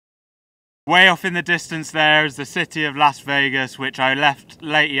Way off in the distance there is the city of Las Vegas, which I left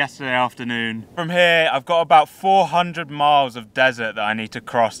late yesterday afternoon. From here, I've got about 400 miles of desert that I need to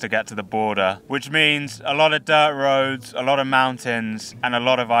cross to get to the border, which means a lot of dirt roads, a lot of mountains, and a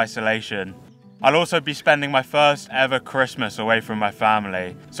lot of isolation. I'll also be spending my first ever Christmas away from my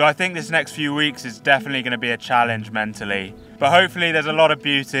family. So I think this next few weeks is definitely going to be a challenge mentally. But hopefully there's a lot of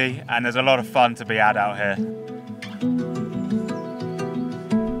beauty and there's a lot of fun to be had out here.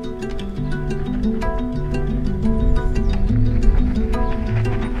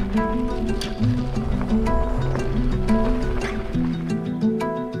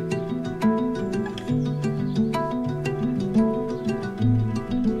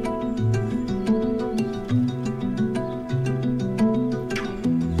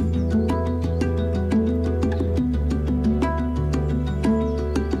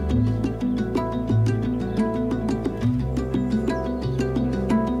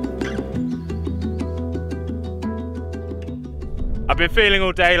 I've been feeling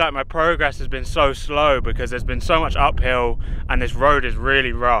all day like my progress has been so slow because there's been so much uphill and this road is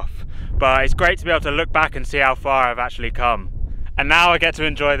really rough. But it's great to be able to look back and see how far I've actually come. And now I get to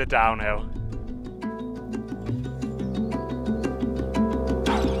enjoy the downhill.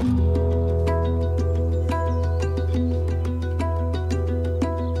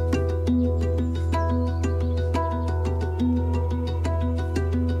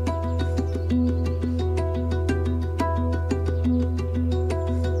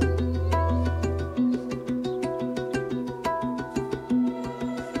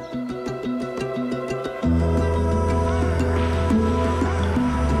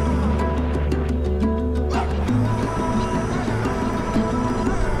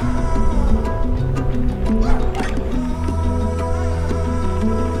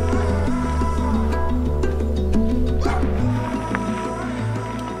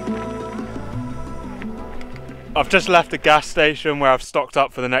 I've just left a gas station where I've stocked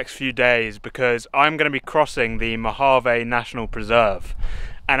up for the next few days because I'm going to be crossing the Mojave National Preserve.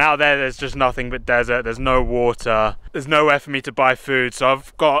 And out there's just nothing but desert, there's no water, there's nowhere for me to buy food. So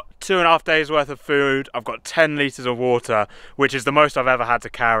I've got 2.5 days worth of food, I've got 10 litres of water, which is the most I've ever had to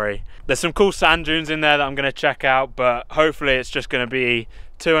carry. There's some cool sand dunes in there that I'm going to check out, but hopefully it's just going to be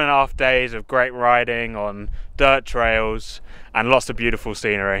 2.5 days of great riding on dirt trails and lots of beautiful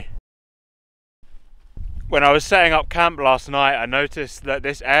scenery. When I was setting up camp last night, I noticed that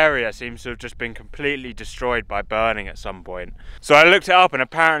this area seems to have just been completely destroyed by burning at some point. So I looked it up, and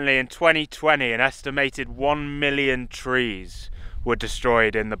apparently in 2020 an estimated 1 million trees were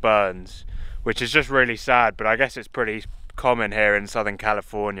destroyed in the burns, which is just really sad, but I guess it's pretty common here in Southern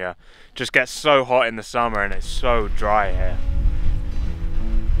California. It just gets so hot in the summer and it's so dry here.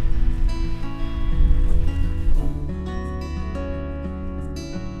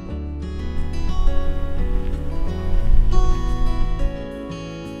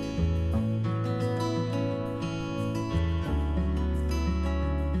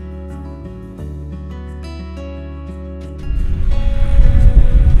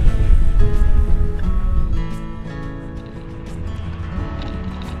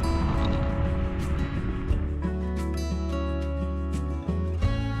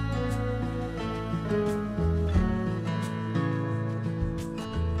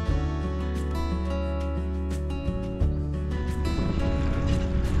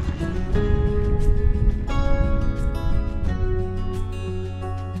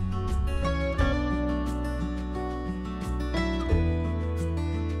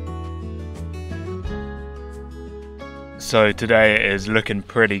 So today it is looking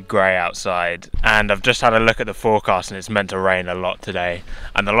pretty grey outside, and I've just had a look at the forecast and it's meant to rain a lot today.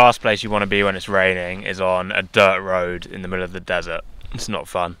 And the last place you want to be when it's raining is on a dirt road in the middle of the desert. It's not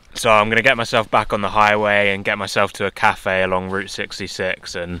fun. So I'm going to get myself back on the highway and get myself to a cafe along Route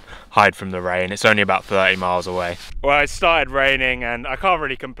 66 and hide from the rain. It's only about 30 miles away. Well, it started raining and I can't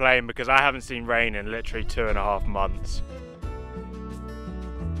really complain because I haven't seen rain in literally 2.5 months.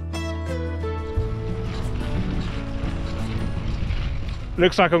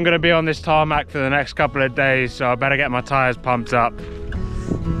 Looks like I'm going to be on this tarmac for the next couple of days, so I better get my tyres pumped up.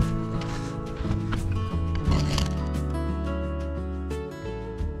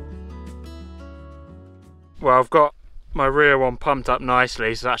 Well, I've got my rear one pumped up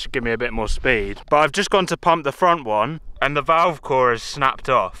nicely, so that should give me a bit more speed. But I've just gone to pump the front one and the valve core is snapped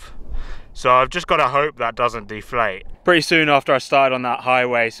off. So I've just got to hope that doesn't deflate. Pretty soon after I started on that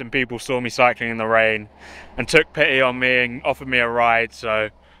highway, some people saw me cycling in the rain and took pity on me and offered me a ride, so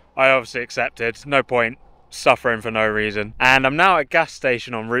I obviously accepted. No point suffering for no reason. And I'm now at a gas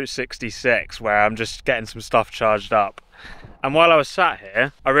station on Route 66 where I'm just getting some stuff charged up. And while I was sat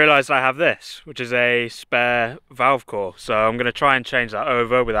here, I realised I have this, which is a spare valve core. So I'm going to try and change that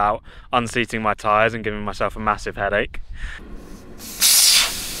over without unseating my tyres and giving myself a massive headache.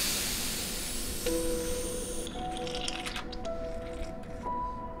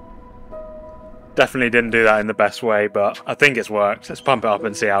 Definitely didn't do that in the best way, but I think it's worked. Let's pump it up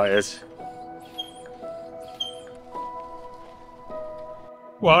and see how it is.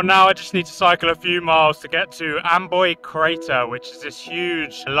 Well, now I just need to cycle a few miles to get to Amboy Crater, which is this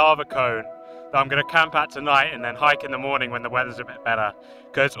huge lava cone that I'm going to camp at tonight and then hike in the morning when the weather's a bit better.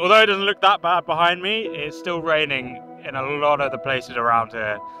 Because although it doesn't look that bad behind me, it's still raining in a lot of the places around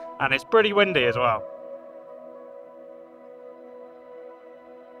here, and it's pretty windy as well.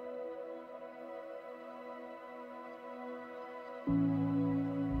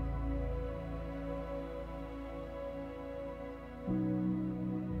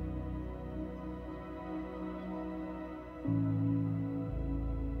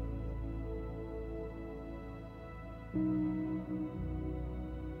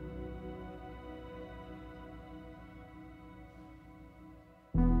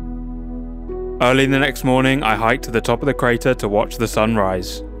 Early the next morning, I hiked to the top of the crater to watch the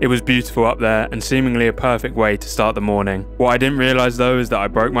sunrise. It was beautiful up there and seemingly a perfect way to start the morning. What I didn't realise though is that I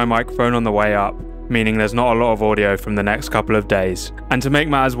broke my microphone on the way up, meaning there's not a lot of audio from the next couple of days. And to make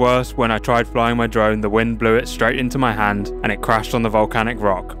matters worse, when I tried flying my drone, the wind blew it straight into my hand and it crashed on the volcanic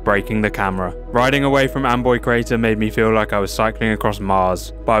rock, breaking the camera. Riding away from Amboy Crater made me feel like I was cycling across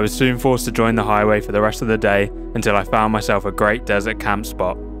Mars, but I was soon forced to join the highway for the rest of the day until I found myself a great desert camp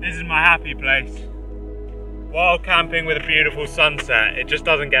spot. This is my happy place. Wild camping with a beautiful sunset. It just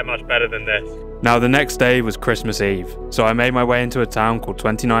doesn't get much better than this. Now the next day was Christmas Eve, so I made my way into a town called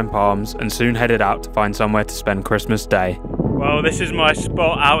 29 Palms and soon headed out to find somewhere to spend Christmas Day. Well, this is my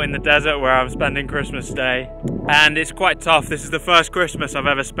spot out in the desert where I'm spending Christmas Day, and it's quite tough. This is the first Christmas I've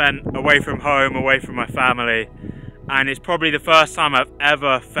ever spent away from home, away from my family, and it's probably the first time I've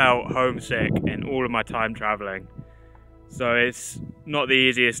ever felt homesick in all of my time traveling. So it's not the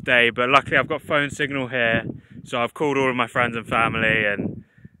easiest day, but luckily I've got phone signal here, so I've called all of my friends and family and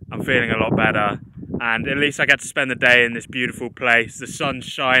I'm feeling a lot better. And at least I get to spend the day in this beautiful place. The sun's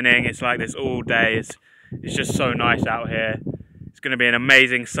shining, it's like this all day. It's just so nice out here. It's going to be an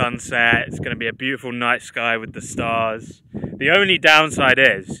amazing sunset, it's going to be a beautiful night sky with the stars. The only downside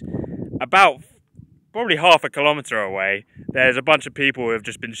is, about probably half a kilometre away, there's a bunch of people who have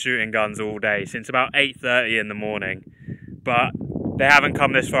just been shooting guns all day since about 8:30 in the morning. But they haven't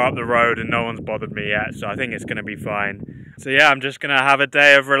come this far up the road and no one's bothered me yet, so I think it's going to be fine. So yeah, I'm just going to have a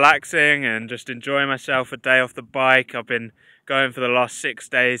day of relaxing and just enjoying myself, a day off the bike. I've been going for the last 6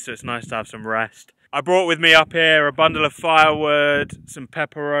 days, so it's nice to have some rest. I brought with me up here a bundle of firewood, some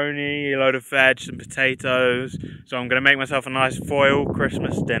pepperoni, a load of veg, some potatoes. So I'm going to make myself a nice foil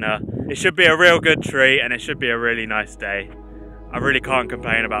Christmas dinner. It should be a real good treat and it should be a really nice day. I really can't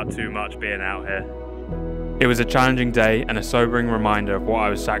complain about too much being out here. It was a challenging day and a sobering reminder of what I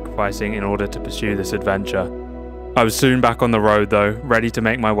was sacrificing in order to pursue this adventure. I was soon back on the road though, ready to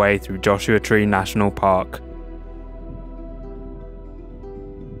make my way through Joshua Tree National Park.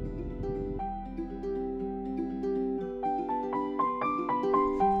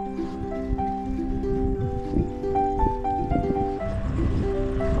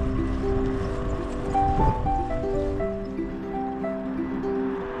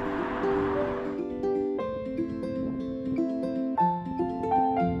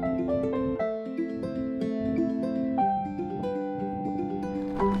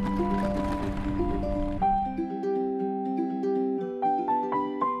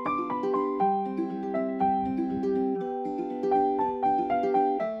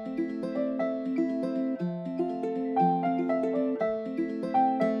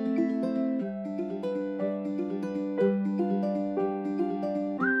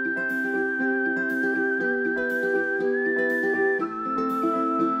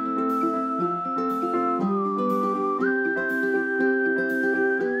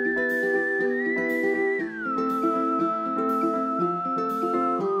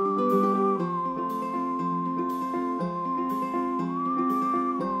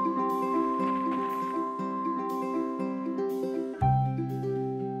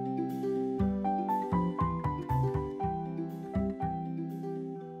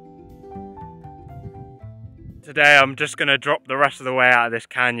 Today I'm just going to drop the rest of the way out of this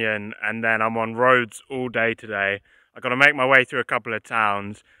canyon and then I'm on roads all day today. I've got to make my way through a couple of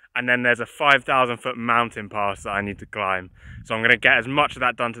towns and then there's a 5,000 foot mountain pass that I need to climb. So I'm going to get as much of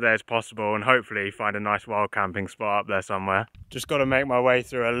that done today as possible and hopefully find a nice wild camping spot up there somewhere. Just got to make my way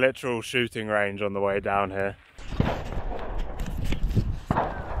through a literal shooting range on the way down here.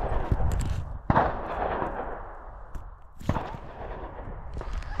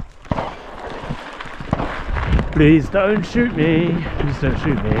 Please don't shoot me. Please don't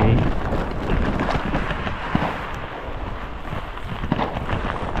shoot me.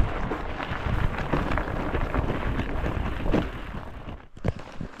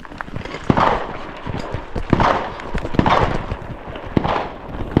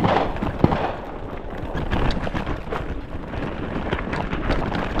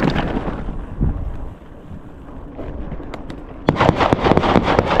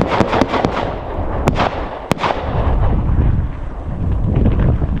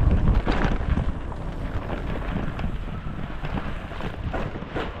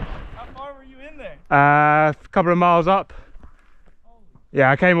 A couple of miles up.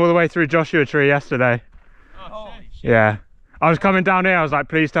 Yeah, I came all the way through Joshua Tree yesterday. Oh, shit. Yeah. I was coming down here, I was like,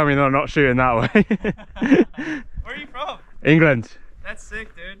 please tell me they're not shooting that way. Where are you from? England. That's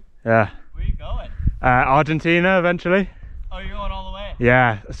sick, dude. Yeah. Where are you going? Argentina eventually. Oh, you're going all the way?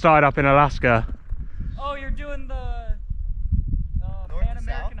 Yeah, I started up in Alaska. Oh, you're doing the Pan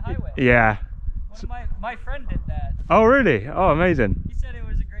American Highway? Yeah. My friend did that. Oh really? Oh, amazing. He said it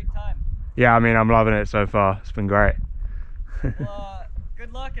was a great time. Yeah, I mean, I'm loving it so far. It's been great. Well,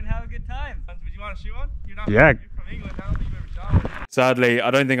 good luck and have a good time. Would you want to shoot one? You're not yeah. from England, I don't think you've ever shot one. Sadly, I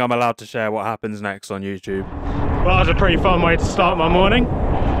don't think I'm allowed to share what happens next on YouTube. Well, that was a pretty fun way to start my morning.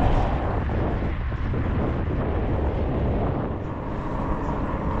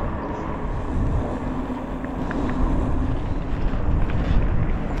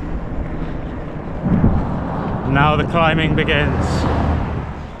 Now the climbing begins.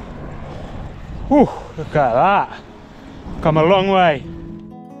 Whew, look at that. Come a long way.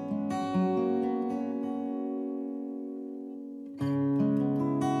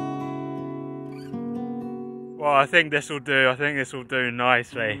 Well, I think this will do. I think this will do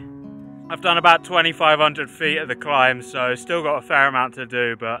nicely. I've done about 2,500 feet of the climb, so still got a fair amount to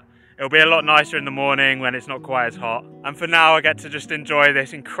do, but it'll be a lot nicer in the morning when it's not quite as hot. And for now, I get to just enjoy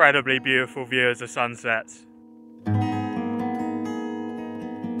this incredibly beautiful view as the sun sets.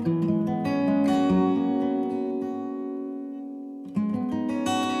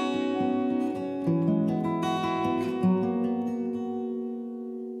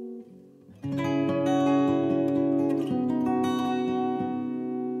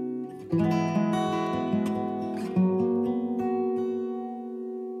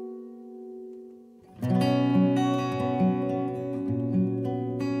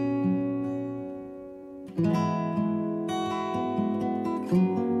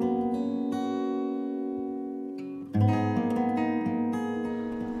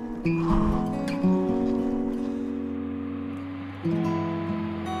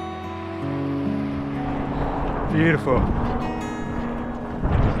 Beautiful.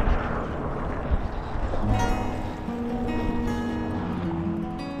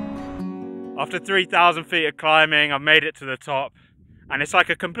 After 3,000 feet of climbing, I've made it to the top, and it's like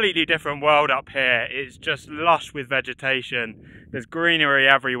a completely different world up here. It's just lush with vegetation. There's greenery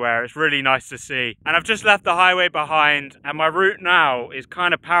everywhere. It's really nice to see. And I've just left the highway behind, and my route now is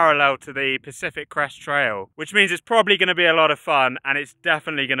kind of parallel to the Pacific Crest Trail, which means it's probably going to be a lot of fun, and it's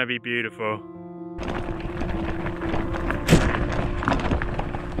definitely going to be beautiful.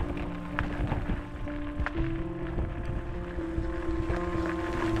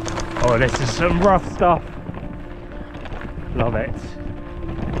 Oh, this is some rough stuff. Love it.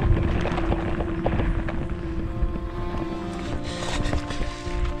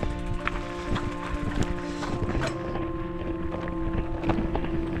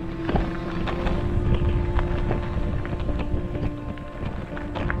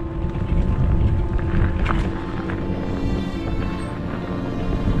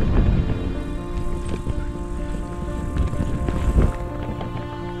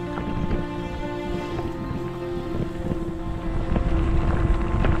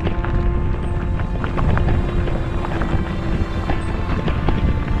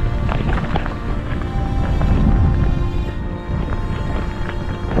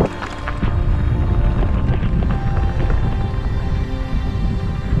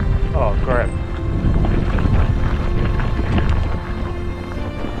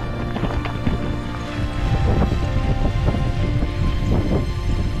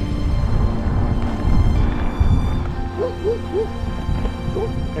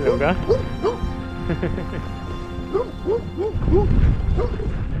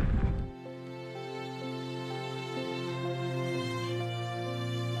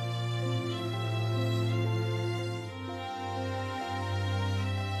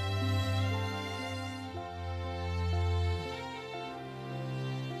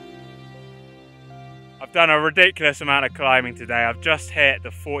 I've done a ridiculous amount of climbing today. I've just hit the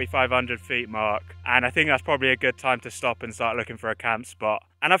 4,500 feet mark, and I think that's probably a good time to stop and start looking for a camp spot.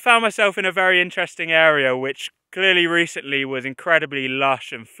 And I found myself in a very interesting area which clearly recently was incredibly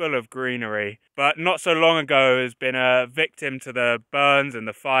lush and full of greenery, but not so long ago has been a victim to the burns and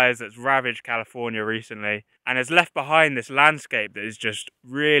the fires that's ravaged California recently, and has left behind this landscape that is just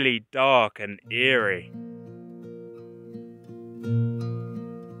really dark and eerie.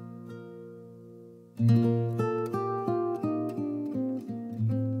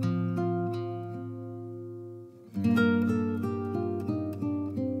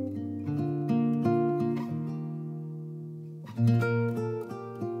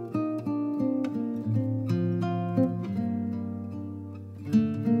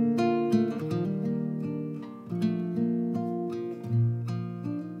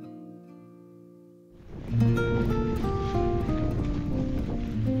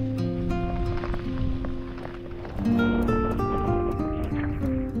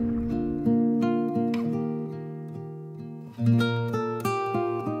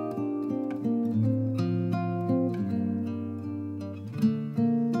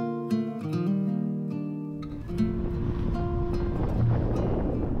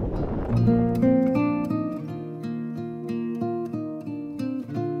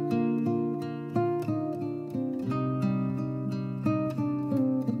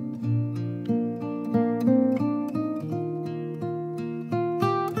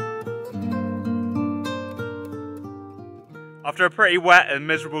 After a pretty wet and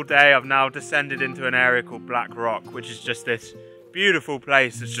miserable day, I've now descended into an area called Black Rock, which is just this beautiful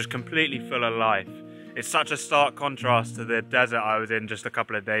place that's just completely full of life. It's such a stark contrast to the desert I was in just a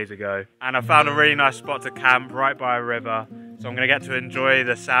couple of days ago. And I found a really nice spot to camp right by a river, so I'm going to get to enjoy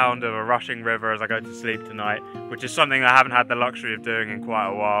the sound of a rushing river as I go to sleep tonight, which is something I haven't had the luxury of doing in quite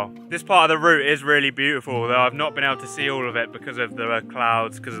a while. This part of the route is really beautiful, though I've not been able to see all of it because of the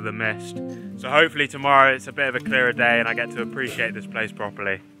clouds, because of the mist. So hopefully tomorrow it's a bit of a clearer day and I get to appreciate this place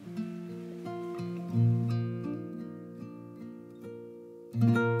properly.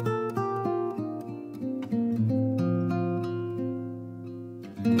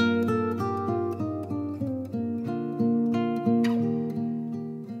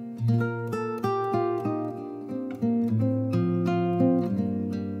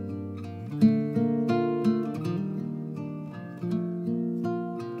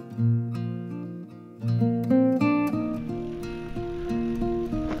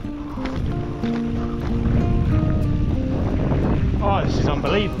 Oh, this is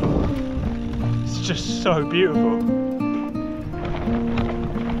unbelievable. It's just so beautiful.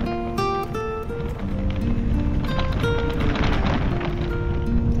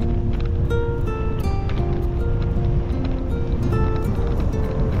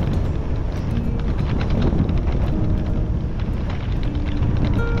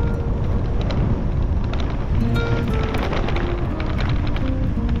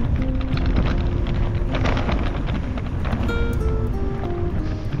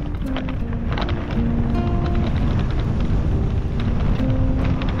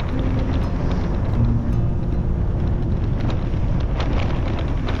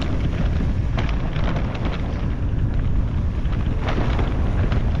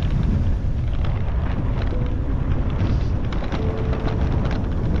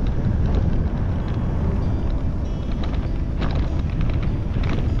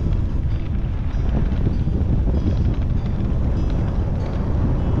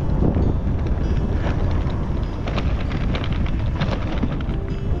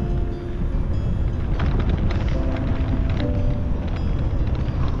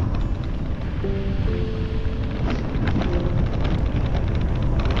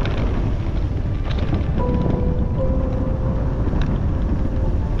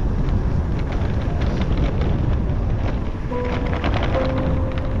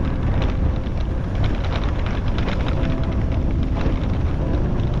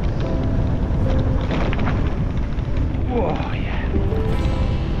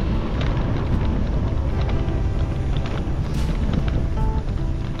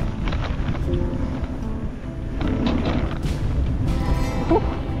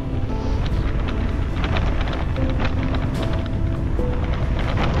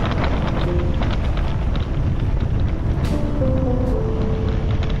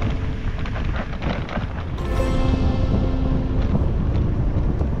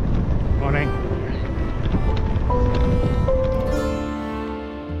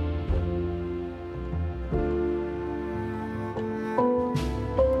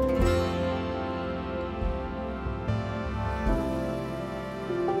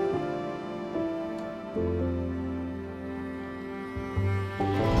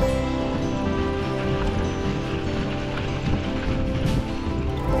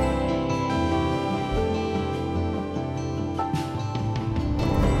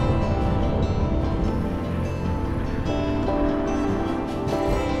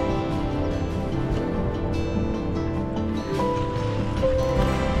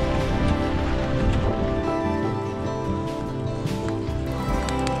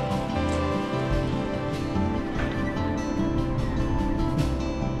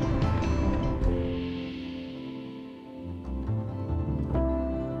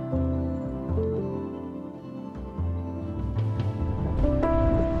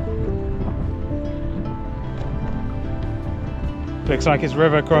 Looks like it's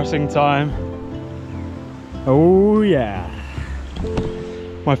river crossing time. Oh yeah.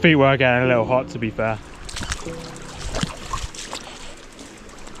 My feet were getting a little hot, to be fair.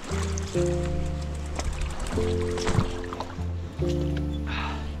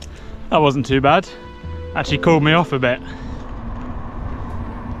 That wasn't too bad. Actually cooled me off a bit.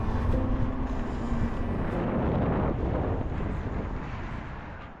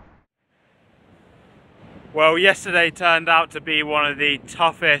 Well, yesterday turned out to be one of the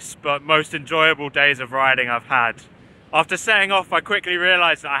toughest but most enjoyable days of riding I've had. After setting off, I quickly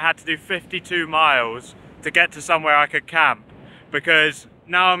realised that I had to do 52 miles to get to somewhere I could camp, because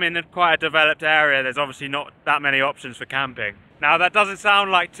now I'm in quite a developed area. There's obviously not that many options for camping. Now that doesn't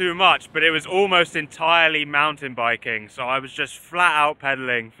sound like too much, but it was almost entirely mountain biking, so I was just flat out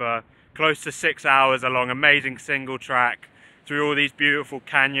pedaling for close to 6 hours along amazing single track through all these beautiful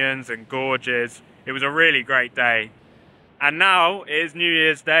canyons and gorges. It was a really great day. And now it is New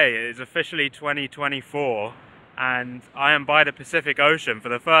Year's Day. It is officially 2024, and I am by the Pacific Ocean for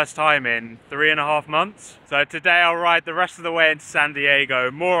the first time in 3.5 months. So today I'll ride the rest of the way into San Diego,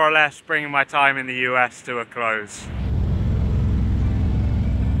 more or less bringing my time in the US to a close.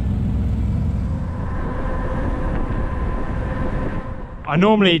 I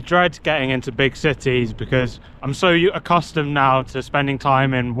normally dread getting into big cities because I'm so accustomed now to spending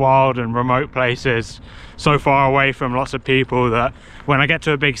time in wild and remote places so far away from lots of people that when I get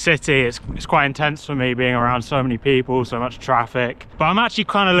to a big city it's quite intense for me being around so many people, so much traffic. But I'm actually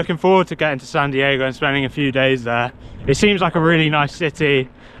kind of looking forward to getting to San Diego and spending a few days there. It seems like a really nice city,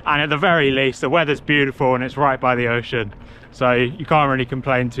 and at the very least the weather's beautiful and it's right by the ocean, so you can't really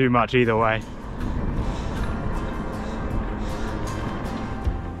complain too much either way.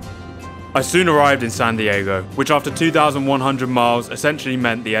 I soon arrived in San Diego, which after 2,100 miles essentially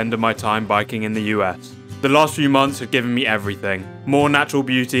meant the end of my time biking in the US. The last few months have given me everything: more natural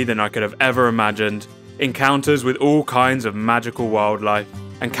beauty than I could have ever imagined, encounters with all kinds of magical wildlife,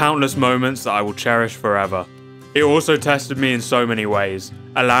 and countless moments that I will cherish forever. It also tested me in so many ways,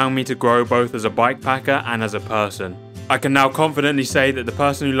 allowing me to grow both as a bikepacker and as a person. I can now confidently say that the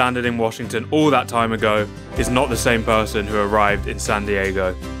person who landed in Washington all that time ago is not the same person who arrived in San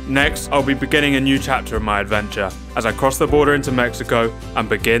Diego. Next, I'll be beginning a new chapter of my adventure as I cross the border into Mexico and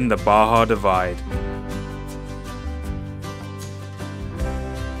begin the Baja Divide.